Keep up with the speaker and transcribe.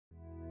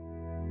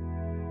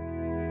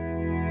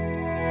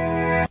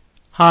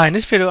Hi, in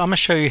this video I'm going to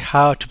show you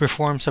how to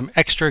perform some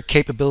extra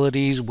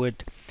capabilities with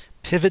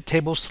pivot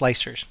table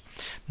slicers.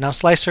 Now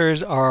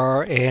slicers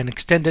are an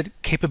extended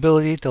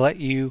capability to let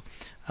you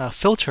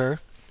filter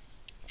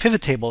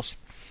pivot tables.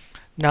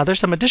 Now there's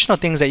some additional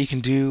things that you can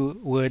do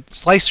with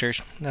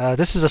slicers.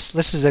 This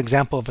is an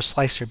example of a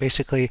slicer.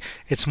 Basically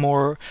it's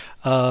more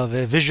of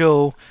a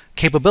visual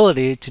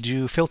capability to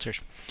do filters.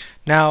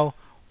 Now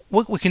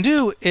what we can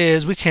do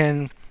is we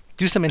can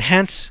do some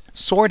enhanced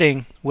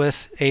sorting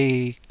with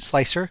a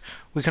slicer.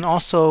 We can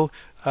also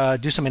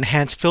do some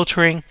enhanced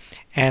filtering,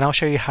 and I'll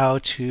show you how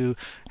to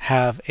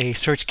have a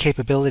search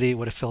capability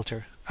with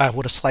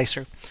a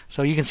slicer.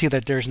 So you can see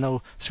that there's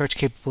no search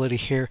capability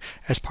here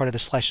as part of the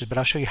slicers, but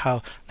I'll show you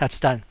how that's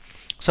done.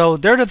 So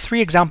there are the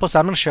three examples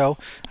I'm going to show.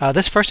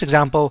 This first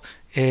example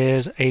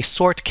is a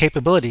sort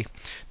capability.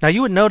 Now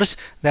you would notice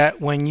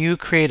that when you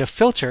create a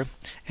filter,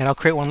 and I'll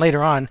create one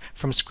later on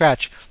from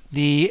scratch,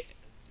 the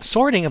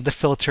sorting of the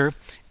filter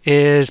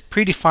is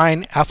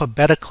predefined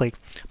alphabetically.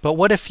 But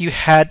what if you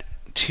had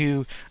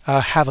to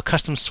have a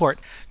custom sort?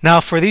 Now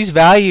for these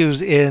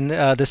values in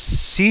the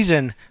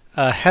season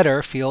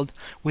header field,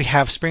 we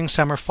have spring,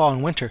 summer, fall,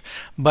 and winter.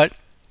 But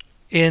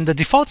in the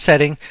default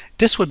setting,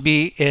 this would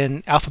be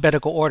in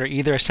alphabetical order,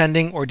 either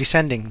ascending or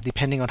descending,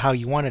 depending on how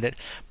you wanted it.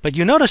 But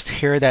you noticed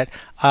here that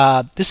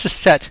this is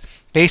set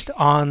based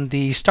on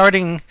the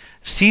starting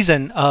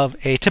season of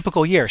a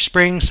typical year: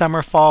 spring,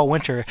 summer, fall,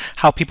 winter,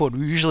 how people would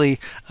usually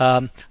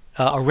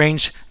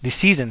arrange the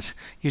seasons.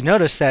 You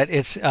notice that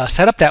it's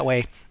set up that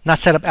way, not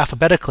set up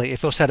alphabetically.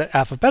 If it was set up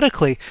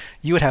alphabetically,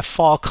 you would have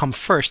fall come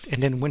first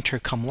and then winter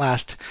come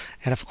last,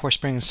 and of course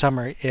spring and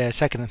summer is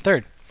second and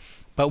third.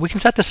 But we can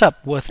set this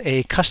up with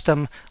a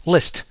custom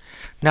list.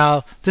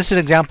 Now this is an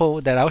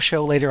example that I'll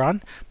show later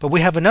on, but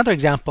we have another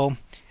example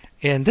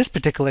in this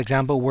particular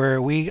example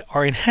where we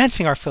are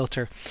enhancing our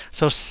filter.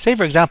 So say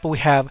for example we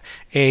have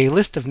a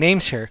list of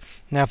names here.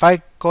 Now if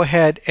I go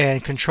ahead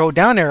and control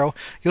down arrow,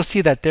 you'll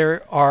see that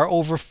there are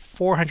over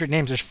 400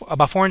 names. There's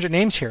about 400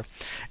 names here.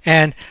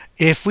 And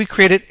if we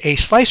created a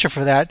slicer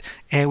for that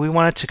and we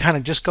wanted to kind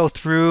of just go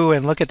through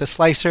and look at the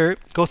slicer,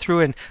 go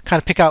through and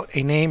kind of pick out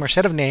a name or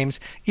set of names,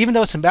 even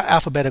though it's in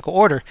alphabetical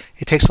order,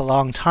 it takes a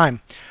long time.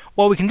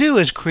 What we can do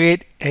is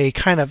create a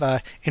kind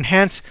of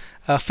enhanced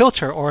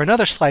filter or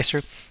another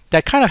slicer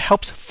that kind of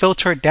helps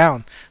filter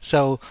down.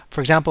 So for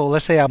example,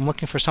 let's say I'm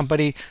looking for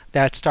somebody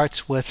that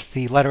starts with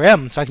the letter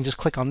M, so I can just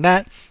click on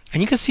that,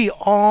 and you can see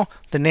all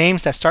the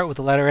names that start with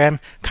the letter M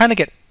kind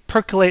of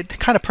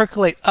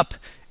percolate up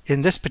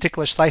in this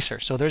particular slicer.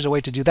 So there's a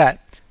way to do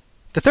that.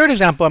 The third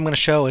example I'm going to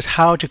show is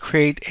how to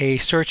create a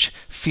search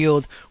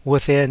field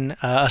within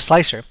a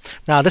slicer.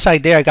 Now this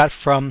idea I got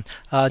from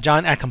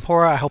John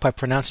Acampora. I hope I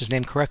pronounced his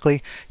name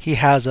correctly. He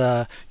has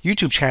a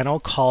YouTube channel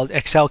called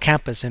Excel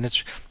Campus,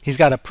 and he's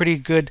got a pretty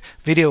good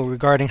video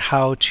regarding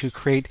how to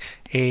create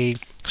a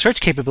search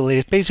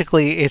capability.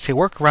 Basically it's a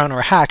workaround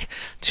or a hack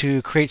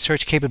to create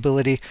search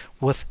capability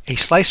with a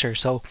slicer.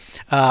 So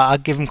I'll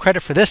give him credit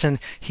for this, and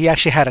he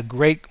actually had a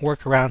great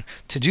workaround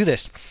to do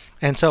this.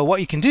 And so what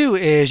you can do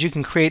is you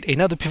can create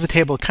another pivot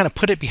table, kind of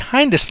put it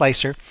behind the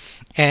slicer,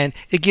 and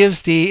it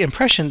gives the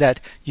impression that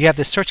you have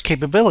this search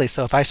capability.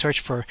 So if I search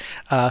for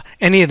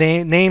any of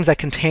the names that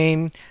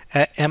contain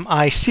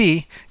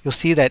MIC, you'll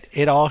see that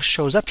it all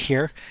shows up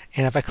here.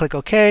 And if I click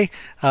OK,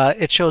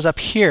 it shows up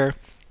here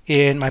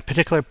in my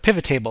particular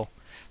pivot table.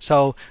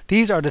 So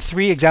these are the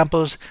three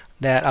examples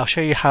that I'll show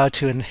you how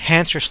to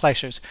enhance your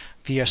slicers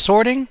via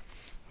sorting,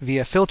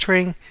 via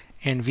filtering,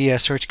 and via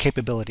search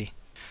capability.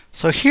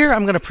 So here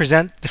I'm going to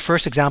present the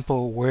first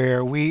example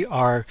where we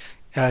are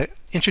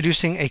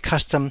introducing a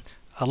custom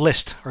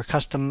list or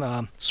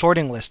custom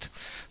sorting list.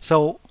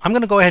 So I'm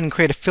going to go ahead and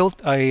create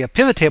a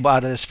pivot table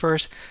out of this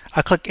first.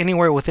 I'll click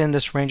anywhere within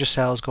this range of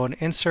cells, go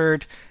to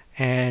Insert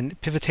and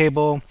Pivot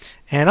Table,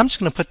 and I'm just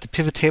going to put the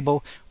pivot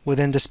table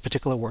within this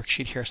particular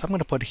worksheet here. So I'm going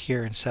to put it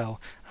here in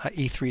cell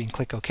E3 and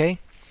click OK.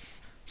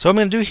 So what I'm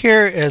going to do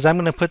here is I'm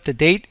going to put the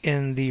date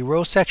in the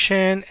row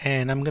section,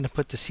 and I'm going to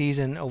put the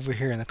season over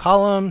here in the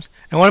columns.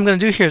 And what I'm going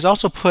to do here is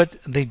also put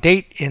the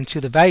date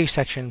into the value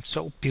section.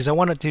 So because I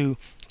wanted to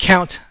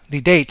count the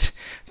dates,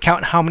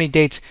 count how many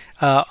dates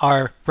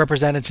are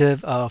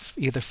representative of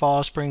either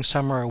fall, spring,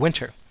 summer, or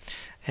winter.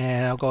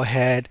 And I'll go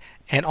ahead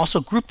and also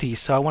group these.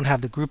 So I want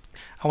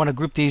to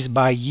group these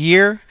by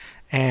year,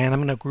 and I'm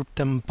going to group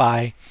them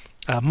by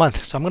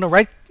month. So I'm going to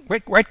right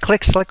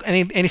click, select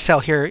any cell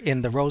here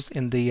in the rows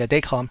in the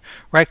date column,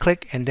 right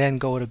click, and then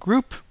go to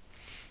group,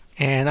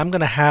 and I'm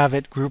going to have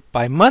it grouped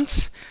by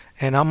months,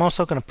 and I'm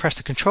also going to press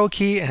the control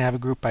key and have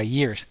it grouped by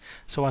years.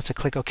 So once I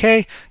click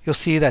OK, you'll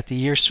see that the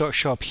years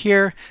show up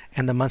here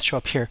and the months show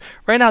up here.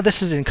 Right now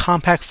this is in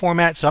compact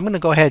format, so I'm going to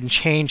go ahead and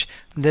change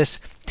this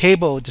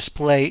table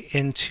display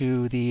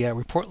into the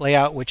report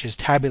layout, which is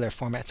tabular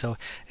format. So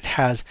it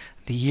has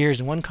the years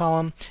in one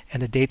column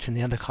and the dates in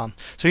the other column.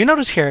 So you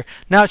notice here,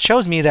 now it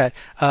shows me that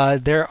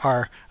there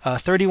are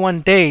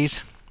 31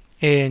 days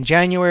in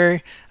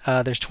January.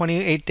 There's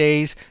 28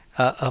 days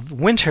of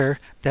winter,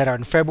 that are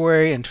in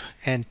February,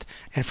 and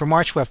for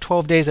March we have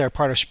 12 days that are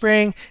part of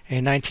spring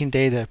and 19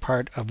 days that are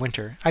part of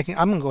winter. I'm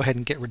going to go ahead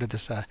and get rid of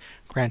this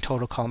grand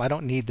total column. I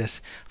don't need this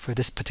for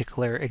this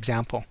particular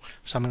example.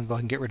 So I'm going to go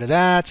ahead and get rid of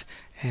that,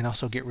 and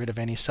also get rid of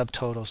any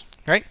subtotals.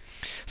 Right?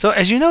 So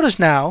as you notice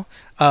now,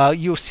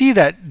 you'll see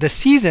that the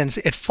seasons,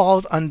 it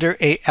falls under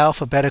a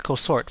alphabetical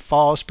sort: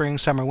 fall, spring,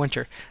 summer,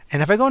 winter.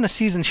 And if I go into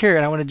seasons here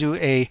and I want to do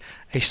a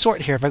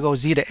sort here, if I go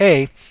Z to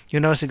A,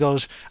 you'll notice it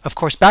goes, of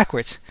course,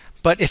 backwards.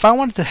 But if I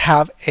wanted to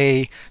have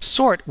a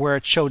sort where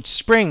it showed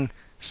spring,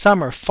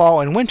 summer, fall,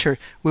 and winter,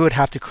 we would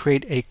have to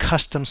create a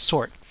custom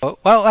sort.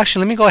 Well,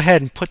 actually, let me go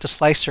ahead and put the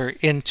slicer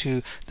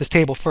into this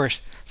table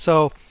first.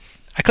 So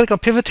I click on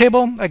Pivot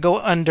Table, I go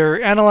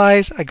under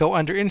Analyze, I go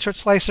under Insert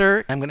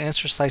Slicer. I'm going to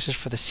insert slicers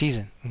for the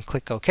season and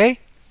click OK.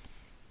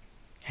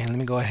 And let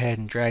me go ahead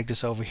and drag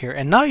this over here.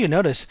 And now you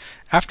notice,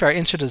 after I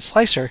inserted the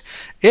slicer,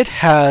 it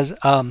has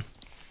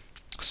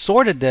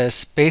sorted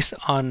this based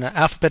on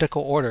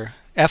alphabetical order.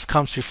 F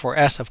comes before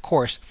S, of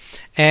course.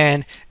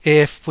 And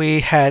if we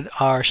had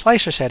our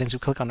slicer settings, we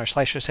click on our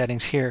slicer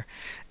settings here,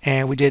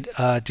 and we did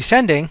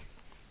descending,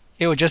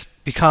 it would just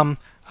become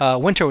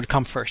winter would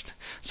come first.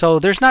 So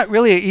there's not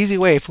really an easy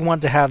way, if we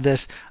wanted to have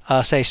this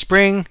say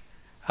spring,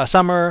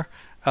 summer,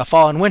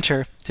 fall, and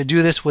winter, to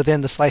do this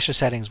within the slicer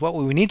settings. What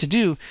we need to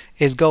do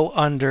is go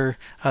under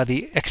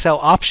the Excel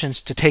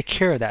options to take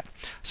care of that.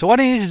 So what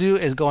I need to do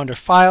is go under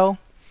File,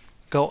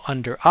 go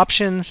under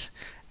Options,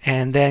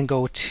 and then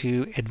go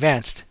to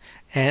Advanced.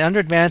 And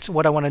under Advanced,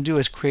 what I want to do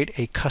is create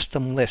a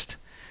custom list.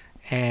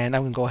 And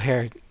I'm going to go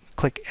here and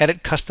click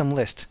Edit Custom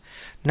List.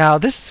 Now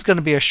this is going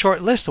to be a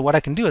short list, so what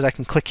I can do is I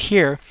can click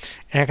here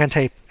and I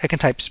can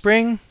type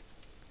spring,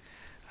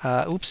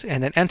 and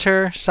then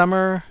enter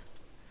summer,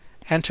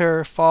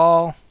 enter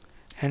fall,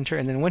 enter,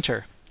 and then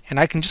winter. And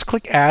I can just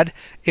click Add.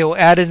 It will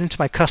add it into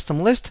my custom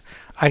list.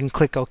 I can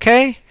click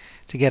OK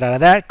to get out of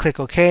that, click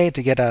OK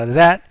to get out of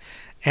that.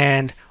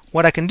 And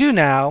what I can do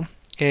now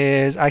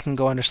is I can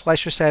go under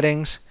Slicer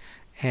Settings,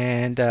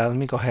 and let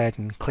me go ahead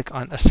and click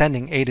on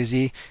Ascending A to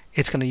Z.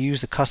 It's going to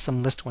use the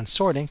custom list when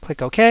sorting.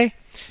 Click OK.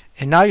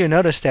 And now you'll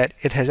notice that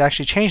it has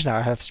actually changed now.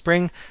 I have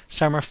spring,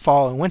 summer,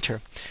 fall, and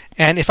winter.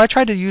 And if I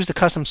try to use the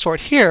custom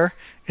sort here,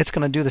 it's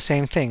going to do the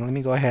same thing. Let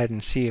me go ahead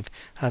and see if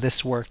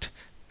this worked.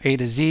 A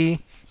to Z,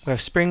 we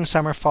have spring,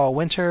 summer, fall,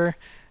 winter.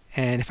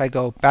 And if I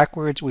go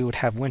backwards, we would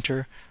have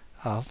winter,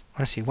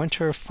 let's see,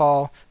 winter,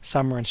 fall,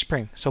 summer, and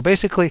spring. So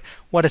basically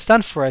what it's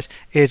done for us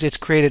is it's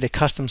created a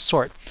custom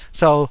sort.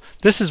 So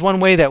this is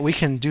one way that we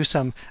can do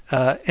some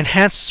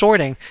enhanced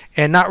sorting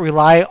and not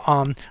rely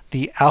on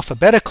the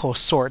alphabetical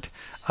sort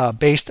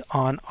based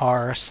on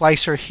our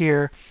slicer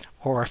here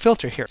or our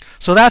filter here.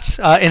 So that's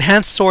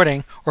enhanced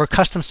sorting or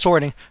custom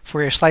sorting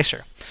for your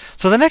slicer.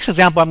 So the next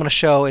example I'm going to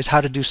show is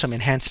how to do some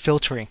enhanced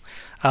filtering.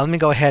 Let me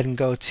go ahead and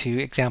go to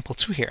example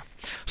 2 here.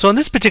 So in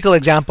this particular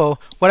example,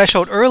 what I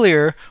showed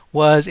earlier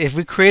was if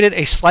we created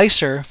a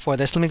slicer for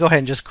this. Let me go ahead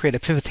and just create a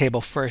pivot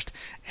table first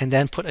and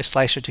then put a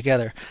slicer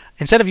together.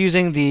 Instead of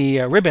using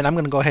the ribbon, I'm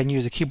going to go ahead and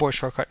use the keyboard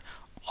shortcut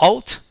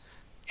Alt-N-V,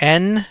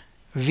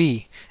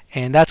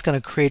 and that's going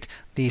to create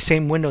the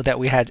same window that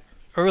we had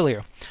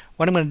earlier.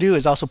 What I'm going to do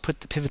is also put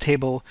the pivot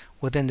table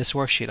within this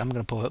worksheet. I'm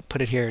going to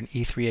put it here in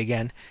E3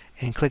 again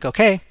and click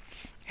OK.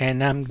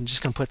 And I'm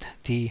just going to put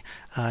the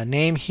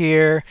name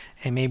here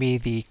and maybe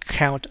the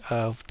count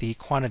of the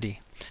quantity.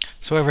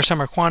 So we have our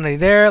summer quantity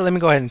there. Let me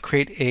go ahead and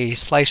create a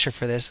slicer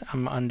for this.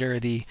 I'm under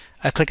the,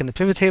 I click in the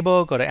pivot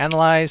table, go to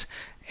Analyze,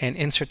 and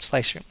Insert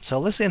Slicer. So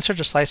let's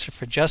insert a slicer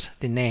for just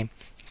the name.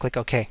 Click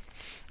OK.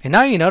 And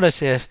now you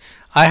notice if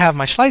I have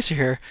my slicer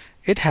here,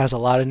 it has a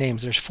lot of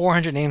names. There's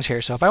 400 names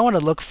here. So if I want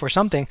to look for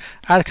something,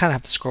 I kind of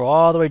have to scroll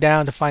all the way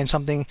down to find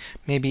something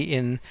maybe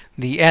in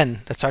the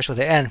N that starts with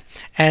an N.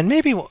 And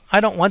maybe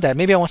I don't want that.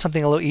 Maybe I want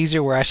something a little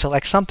easier where I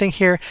select something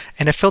here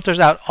and it filters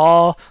out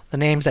all the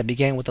names that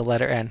begin with the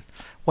letter N.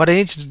 What I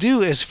need to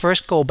do is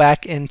first go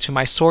back into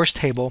my source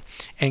table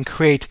and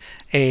create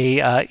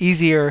a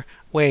easier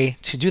way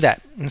to do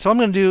that. And so what I'm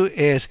going to do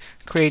is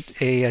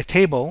create a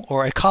table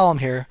or a column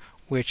here,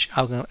 which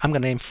I'm going to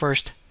name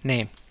first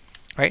name.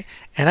 Right?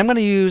 And I'm going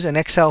to use an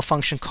Excel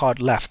function called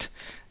left.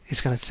 It's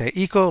going to say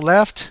equal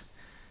left,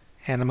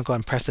 and I'm going to go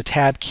and press the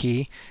tab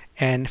key.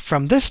 And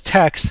from this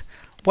text,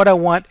 what I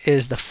want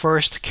is the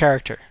first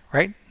character,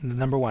 right? The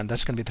number 1.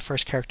 That's going to be the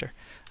first character.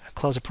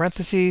 Close the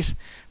parentheses,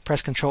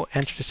 press Control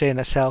Enter to stay in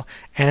that cell,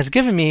 and it's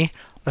giving me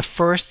the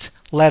first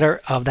letter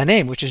of the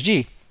name, which is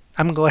G.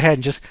 I'm going to go ahead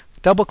and just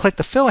double click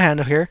the fill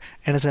handle here,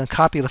 and it's going to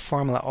copy the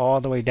formula all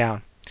the way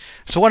down.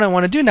 So what I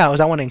want to do now is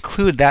I want to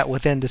include that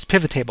within this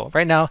pivot table.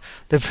 Right now,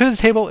 the pivot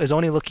table is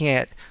only looking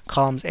at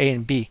columns A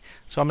and B.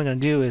 So what I'm going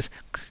to do is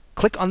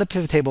click on the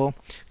pivot table,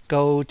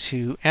 go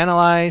to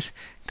Analyze,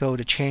 go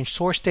to Change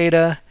Source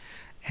Data,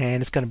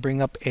 and it's going to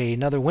bring up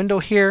another window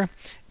here,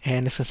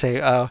 and it's going to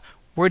say,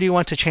 where do you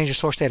want to change your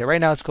source data? Right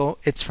now,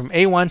 it's from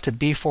A1 to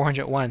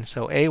B401.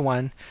 So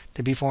A1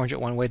 to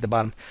B401 way at the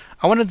bottom.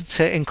 I wanted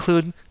to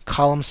include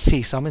column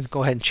C, so I'm going to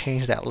go ahead and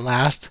change that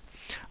last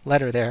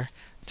letter there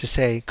to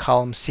say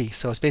column C.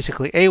 So it's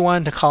basically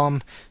A1 to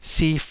column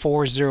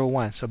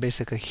C401. So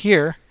basically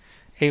here,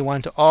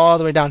 A1 to all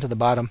the way down to the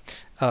bottom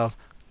of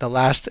the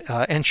last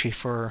entry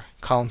for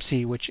column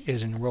C, which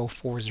is in row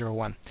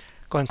 401.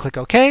 Go ahead and click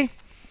OK.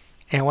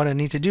 And what I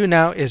need to do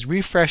now is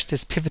refresh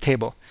this pivot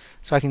table.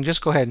 So I can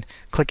just go ahead and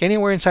click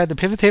anywhere inside the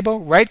pivot table,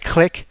 right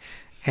click,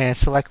 and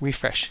select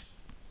refresh.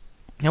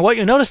 Now what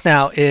you'll notice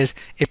now is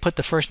it put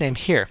the first name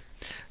here.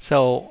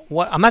 So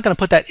I'm not going to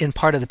put that in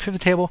part of the pivot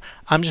table.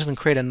 I'm just going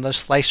to create another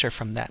slicer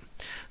from that.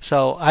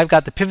 So I've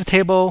got the pivot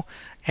table,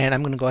 and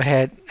I'm going to go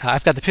ahead.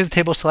 I've got the pivot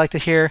table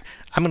selected here.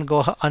 I'm going to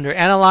go under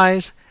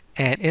Analyze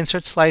and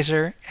Insert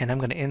Slicer, and I'm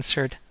going to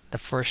insert the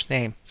first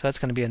name. So that's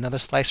going to be another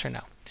slicer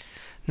now.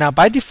 Now,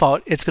 by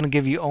default, it's going to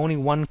give you only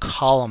one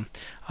column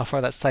for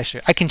that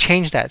slicer. I can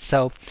change that.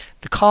 So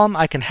the column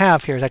I can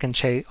have here is I can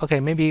say, okay,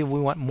 maybe we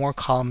want more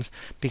columns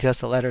because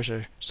the letters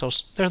are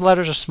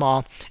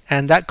small,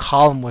 and that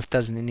column width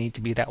doesn't need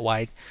to be that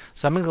wide.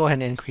 So I'm going to go ahead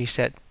and increase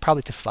it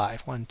probably to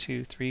 5. 1,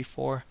 2, 3,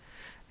 4,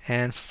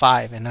 and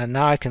 5. And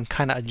now I can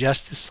kind of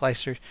adjust the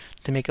slicer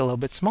to make it a little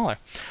bit smaller.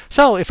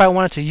 So if I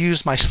wanted to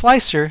use my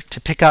slicer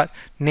to pick out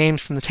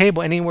names from the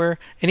table anywhere,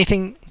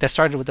 anything that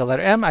started with the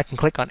letter M, I can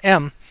click on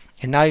M.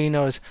 And now you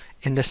notice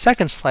in the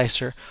second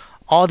slicer,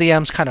 all the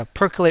M's kind of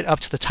percolate up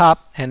to the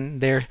top, and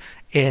they're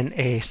in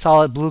a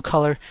solid blue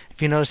color.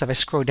 If you notice, if I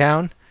scroll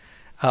down,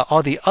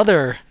 all the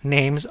other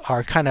names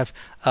are kind of,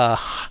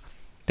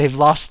 they've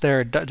lost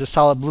the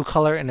solid blue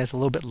color, and it's a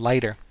little bit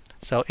lighter.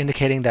 So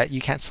indicating that you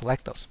can't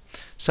select those.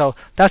 So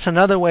that's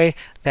another way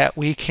that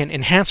we can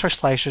enhance our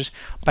slicers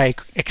by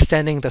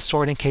extending the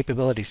sorting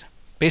capabilities.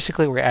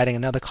 Basically, we're adding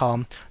another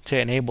column to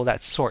enable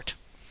that sort.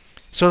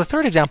 So the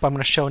third example I'm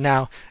going to show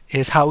now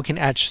is how we can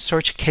add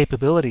search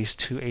capabilities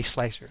to a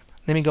slicer.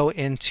 Let me go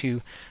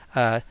into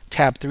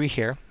tab 3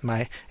 here,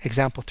 my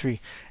example 3.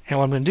 And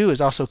what I'm going to do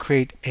is also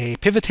create a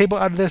pivot table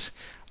out of this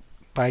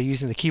by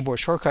using the keyboard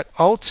shortcut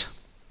Alt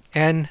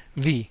and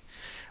V.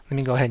 Let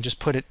me go ahead and just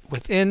put it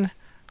within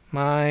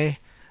my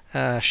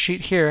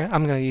sheet here.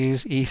 I'm going to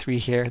use E3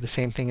 here, the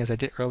same thing as I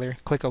did earlier.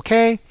 Click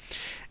OK.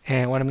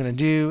 And what I'm going to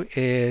do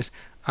is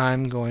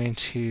I'm going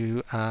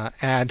to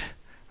add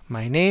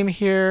my name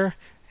here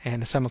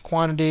and the sum of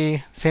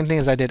quantity, same thing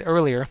as I did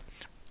earlier.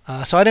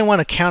 So I didn't want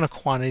to count a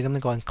quantity. I'm going to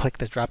go ahead and click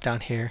the drop down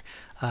here,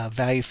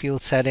 value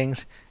field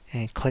settings,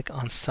 and click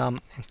on sum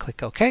and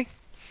click OK.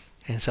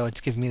 And so it's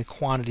giving me the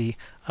quantity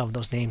of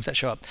those names that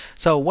show up.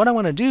 So what I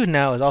want to do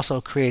now is also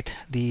create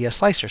the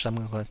slicer. So I'm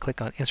going to go ahead and click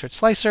on Insert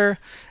Slicer,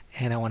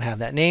 and I want to have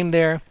that name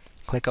there.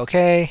 Click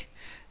OK,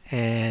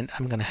 and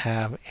I'm going to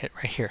have it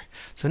right here.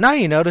 So now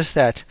you notice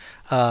that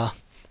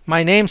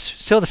my names,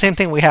 still the same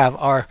thing we have.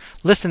 Our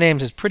list of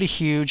names is pretty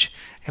huge,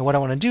 and what I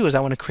want to do is I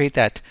want to create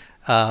that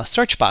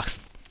search box.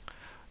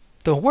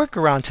 The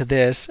workaround to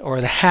this,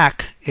 or the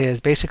hack, is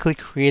basically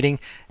creating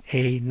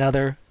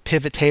another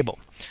pivot table.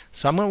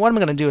 So what I'm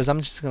going to do is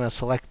I'm just going to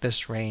select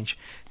this range,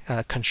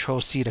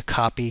 Control C to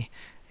copy,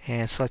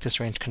 and select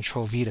this range,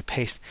 Control V to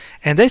paste.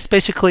 And this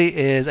basically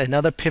is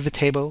another pivot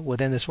table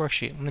within this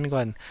worksheet. Let me go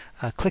ahead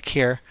and click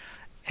here.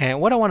 And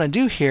what I want to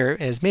do here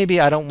is maybe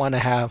I don't want to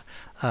have,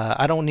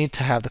 I don't need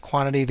to have the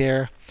quantity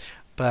there,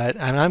 but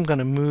I'm going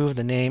to move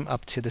the name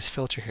up to this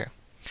filter here.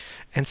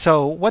 And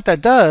so what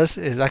that does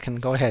is I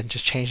can go ahead and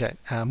just change that,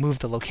 move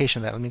the location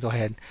of that. Let me go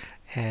ahead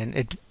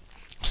and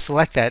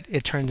select that.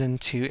 It turns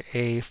into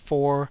a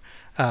four-sided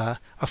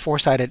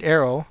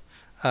arrow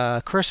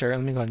cursor.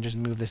 Let me go ahead and just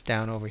move this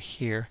down over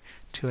here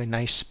to a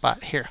nice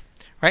spot here,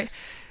 right?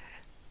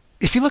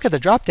 If you look at the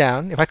drop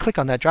down, if I click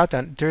on that drop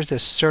down, there's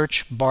this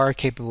search bar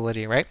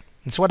capability, right?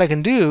 And so what I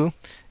can do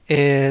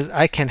is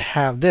I can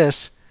have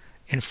this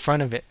in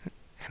front of it,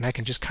 and I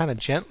can just kind of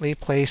gently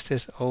place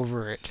this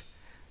over it.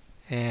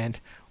 And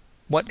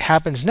what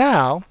happens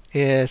now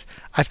is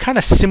I've kind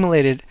of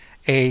simulated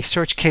a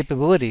search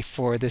capability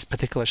for this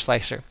particular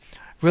slicer.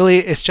 Really,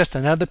 it's just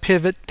another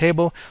pivot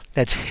table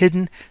that's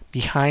hidden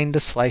behind the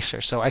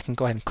slicer. So I can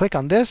go ahead and click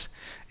on this.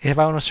 If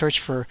I want to search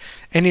for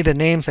any of the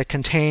names that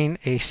contain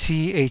a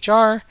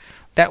CHR,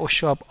 that will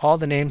show up all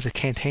the names that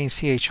contain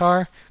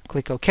CHR.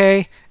 Click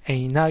OK,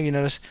 and now you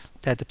notice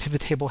that the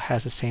pivot table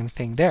has the same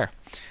thing there.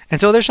 And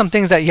so there's some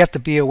things that you have to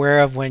be aware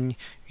of when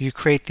you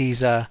create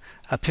these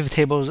pivot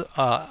tables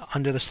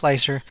under the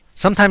slicer.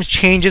 Sometimes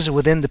changes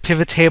within the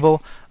pivot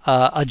table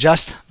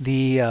adjust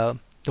the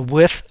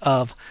width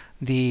of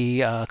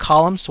the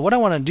column. So what I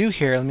want to do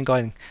here, let me go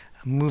ahead and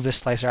move this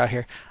slicer out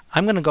here.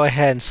 I'm going to go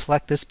ahead and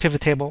select this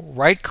pivot table,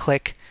 right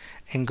click,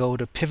 and go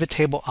to Pivot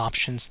Table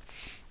Options.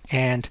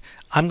 And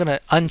I'm going to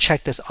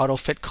uncheck this Auto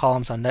Fit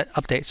Columns on that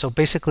update. So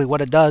basically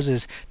what it does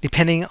is,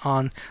 depending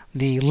on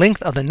the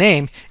length of the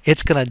name,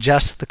 it's going to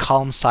adjust the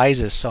column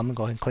sizes. So I'm going to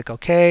go ahead and click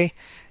OK.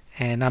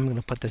 And I'm going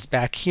to put this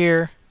back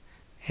here.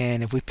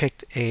 And if we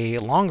picked a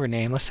longer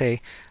name, let's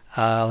say,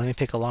 let me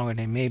pick a longer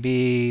name,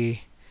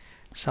 maybe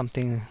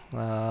something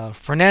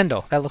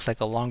Fernando. That looks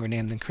like a longer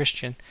name than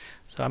Christian.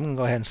 So I'm going to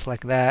go ahead and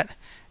select that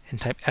and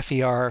type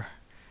FERNADO,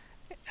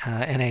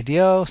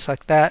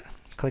 select that,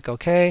 click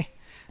OK.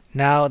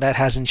 Now that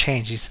hasn't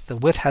changed. The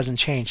width hasn't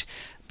changed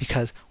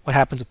because what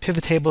happens with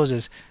pivot tables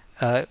is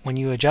when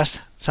you adjust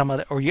some of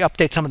the, or you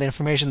update some of the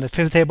information in the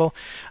pivot table,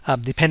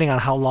 depending on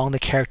how long the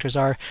characters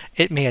are,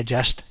 it may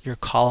adjust your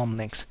column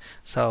links.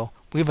 So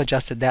we've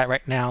adjusted that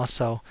right now.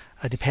 So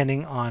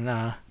depending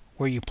on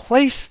where you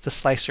place the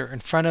slicer in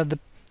front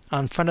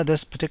of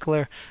this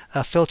particular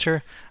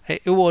filter,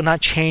 it will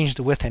not change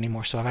the width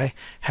anymore. So if I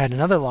had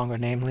another longer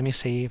name, let me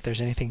see if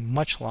there's anything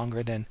much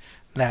longer than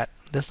that.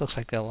 This looks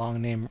like a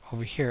long name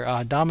over here,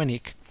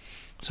 Dominique.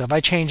 So if I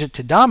change it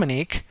to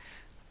Dominique,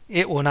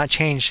 it will not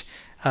change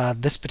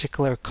this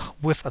particular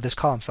width of this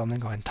column. So I'm going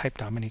to go ahead and type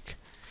Dominique,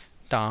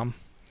 Dom,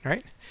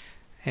 right?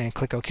 And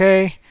click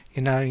OK.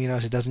 You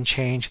notice it doesn't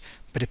change,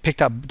 but it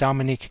picked up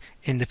Dominique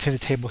in the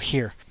pivot table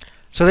here.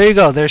 So there you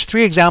go. There's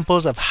 3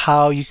 examples of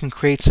how you can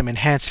create some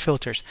enhanced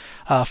filters.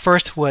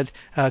 First, with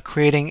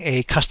creating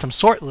a custom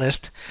sort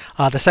list.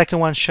 The second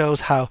one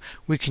shows how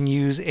we can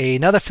use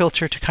another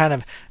filter to kind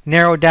of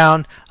narrow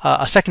down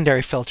a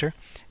secondary filter.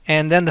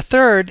 And then the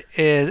third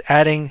is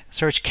adding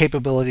search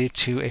capability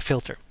to a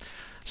filter.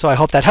 So I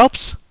hope that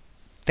helps.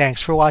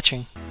 Thanks for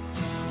watching.